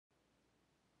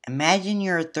Imagine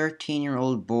you're a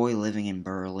 13-year-old boy living in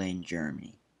Berlin,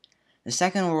 Germany. The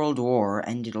Second World War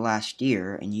ended last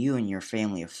year, and you and your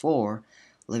family of 4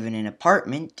 live in an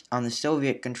apartment on the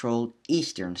Soviet-controlled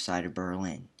eastern side of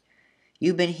Berlin.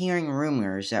 You've been hearing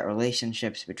rumors that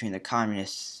relationships between the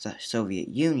Communist Soviet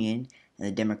Union and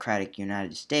the Democratic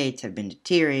United States have been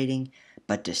deteriorating,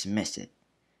 but dismiss it.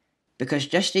 Because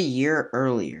just a year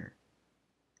earlier,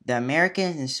 the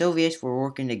Americans and Soviets were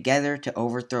working together to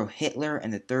overthrow Hitler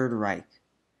and the Third Reich.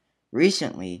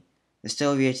 Recently, the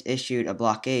Soviets issued a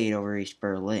blockade over East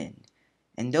Berlin,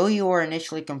 and though you were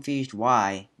initially confused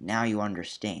why, now you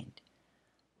understand.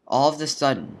 All of a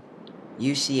sudden,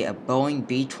 you see a Boeing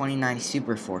B-29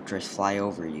 Superfortress fly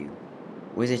over you,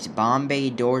 with its bomb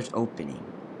bay doors opening.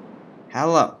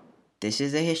 Hello, this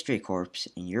is the History Corps,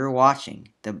 and you're watching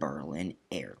the Berlin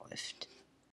Airlift.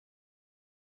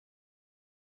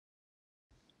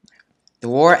 The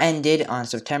war ended on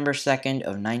September 2nd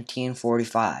of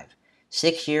 1945,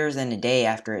 6 years and a day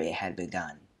after it had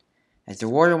begun. As the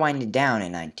war winded down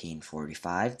in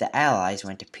 1945, the Allies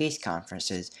went to peace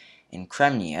conferences in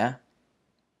Crimea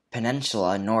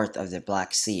Peninsula north of the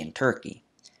Black Sea in Turkey,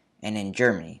 and in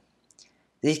Germany.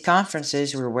 These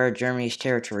conferences were where Germany's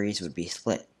territories would be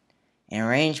split, and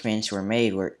arrangements were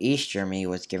made where East Germany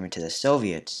was given to the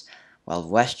Soviets, while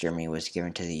West Germany was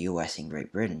given to the US and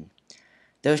Great Britain.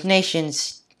 Those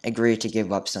nations agreed to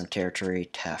give up some territory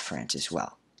to France as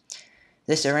well.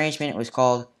 This arrangement was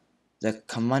called the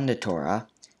Kommandantura,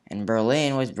 and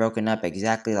Berlin was broken up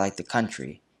exactly like the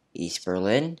country. East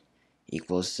Berlin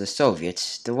equals the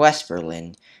Soviets, the West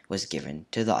Berlin was given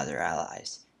to the other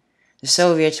Allies. The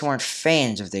Soviets weren't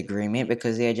fans of the agreement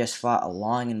because they had just fought a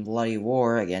long and bloody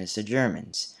war against the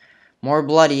Germans, more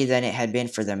bloody than it had been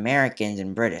for the Americans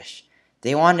and British.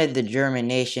 They wanted the German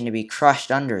nation to be crushed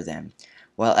under them,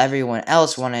 while everyone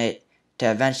else wanted it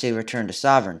to eventually return to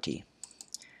sovereignty.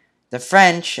 The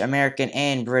French, American,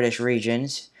 and British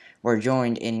regions were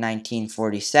joined in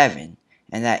 1947,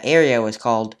 and that area was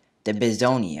called the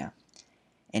Bizonia.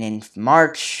 And in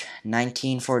March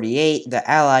 1948, the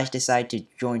Allies decided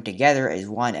to join together as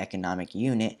one economic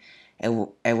unit,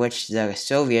 at which the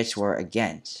Soviets were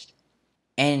against,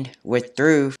 and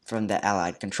withdrew from the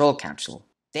Allied Control Council.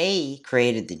 They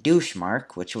created the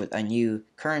Deutschmark, which was a new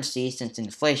currency since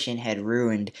inflation had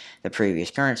ruined the previous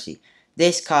currency.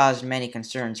 This caused many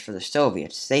concerns for the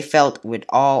Soviets. They felt with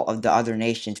all of the other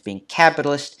nations being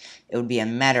capitalist, it would be a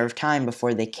matter of time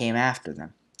before they came after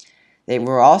them. They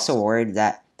were also worried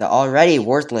that the already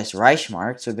worthless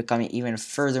Reichsmarks would become even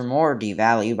furthermore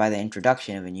devalued by the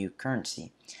introduction of a new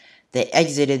currency. They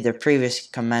exited the previous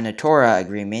Kommandantura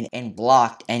agreement and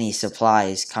blocked any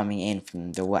supplies coming in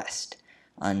from the West.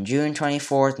 On June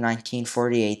 24,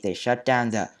 1948, they shut down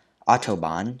the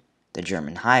Autobahn, the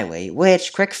German highway,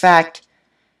 which, quick fact,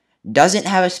 doesn't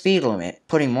have a speed limit,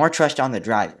 putting more trust on the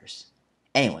drivers.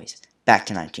 Anyways, back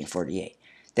to 1948.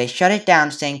 They shut it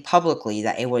down, saying publicly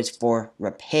that it was for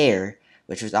repair,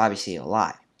 which was obviously a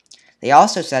lie. They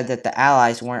also said that the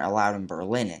Allies weren't allowed in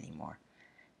Berlin anymore.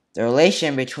 The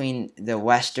relation between the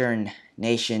Western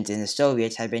nations and the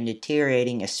Soviets had been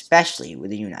deteriorating, especially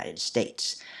with the United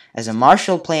States. As the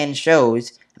Marshall Plan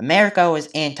shows, America was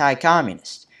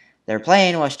anti-communist. Their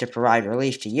plan was to provide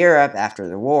relief to Europe after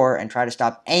the war and try to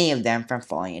stop any of them from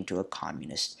falling into a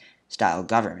communist-style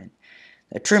government.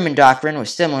 The Truman Doctrine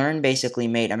was similar and basically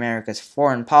made America's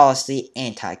foreign policy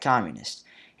anti-communist,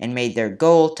 and made their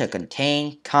goal to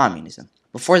contain communism.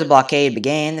 Before the blockade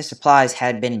began, the supplies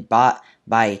had been bought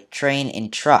by train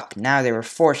and truck. Now they were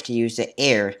forced to use the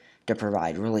air to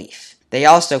provide relief. They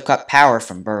also cut power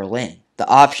from Berlin. The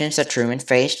options that Truman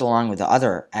faced, along with the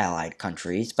other Allied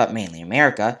countries, but mainly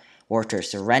America, were to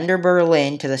surrender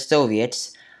Berlin to the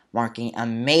Soviets, marking a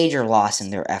major loss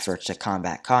in their efforts to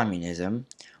combat communism,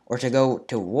 or to go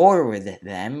to war with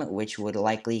them, which would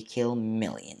likely kill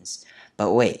millions.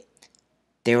 But wait,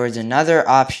 there was another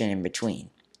option in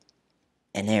between: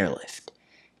 an airlift.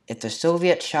 If the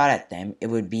Soviets shot at them, it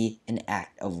would be an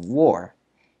act of war.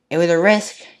 It was a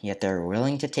risk, yet they were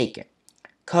willing to take it.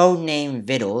 Code-named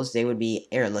Vittles, they would be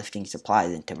airlifting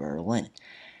supplies into Berlin.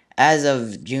 As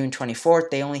of June 24th,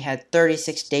 they only had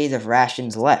 36 days of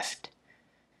rations left.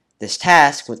 This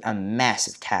task was a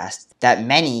massive task that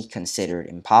many considered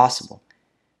impossible,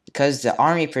 because the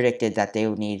army predicted that they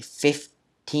would need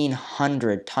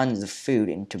 1,500 tons of food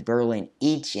into Berlin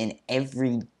each and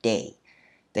every day.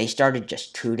 They started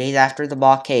just 2 days after the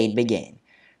blockade began.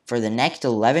 For the next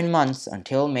 11 months,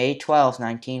 until May 12,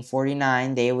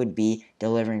 1949, they would be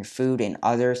delivering food and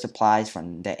other supplies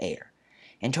from the air.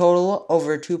 In total,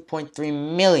 over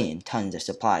 2.3 million tons of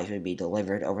supplies would be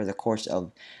delivered over the course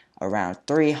of around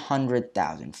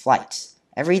 300,000 flights.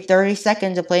 Every 30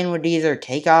 seconds, a plane would either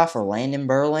take off or land in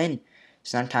Berlin.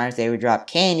 Sometimes they would drop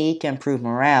candy to improve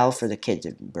morale for the kids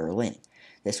of Berlin.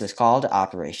 This was called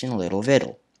Operation Little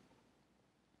Viddle.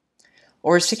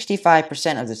 Over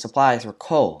 65% of the supplies were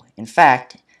coal. In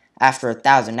fact, after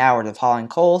 1,000 hours of hauling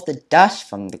coal, the dust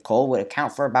from the coal would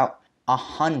account for about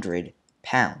 100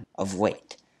 pounds of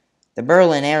weight. The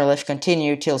Berlin Airlift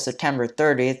continued till September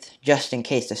 30th, just in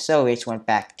case the Soviets went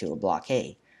back to a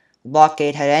blockade. The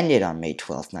blockade had ended on May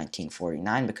 12,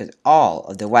 1949, because all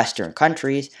of the Western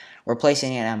countries were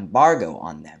placing an embargo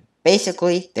on them.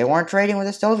 Basically, they weren't trading with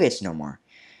the Soviets no more.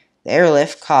 The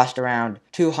airlift cost around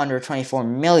 $224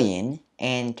 million,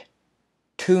 and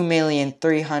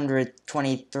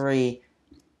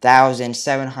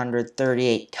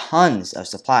 2,323,738 tons of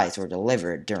supplies were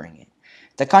delivered during it.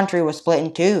 The country was split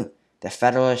in two: the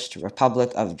Federalist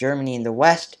Republic of Germany in the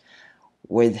west,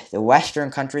 with the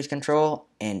Western countries control,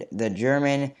 and the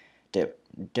German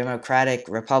Democratic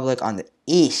Republic on the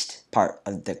east part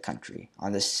of the country,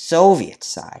 on the Soviet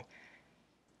side.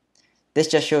 This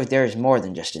just shows there is more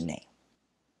than just a name.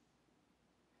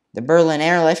 The Berlin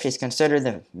Airlift is considered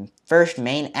the first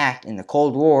main act in the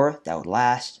Cold War that would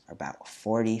last about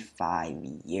 45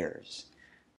 years.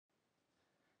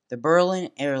 The Berlin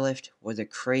Airlift was a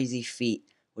crazy feat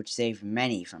which saved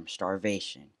many from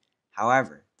starvation.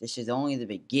 However, this is only the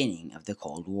beginning of the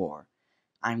Cold War.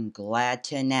 I'm glad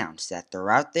to announce that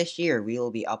throughout this year we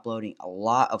will be uploading a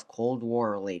lot of Cold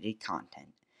War related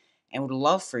content, and would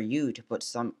love for you to put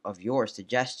some of your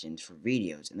suggestions for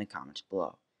videos in the comments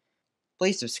below.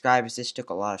 Please subscribe, as this took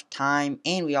a lot of time,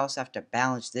 and we also have to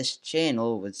balance this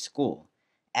channel with school.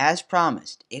 As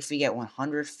promised, if we get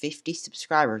 150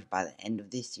 subscribers by the end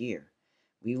of this year,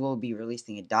 we will be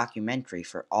releasing a documentary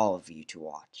for all of you to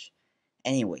watch.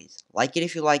 Anyways, like it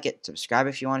if you like it, subscribe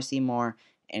if you want to see more,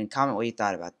 and comment what you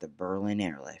thought about the Berlin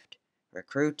Airlift.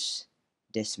 Recruits,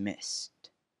 dismiss.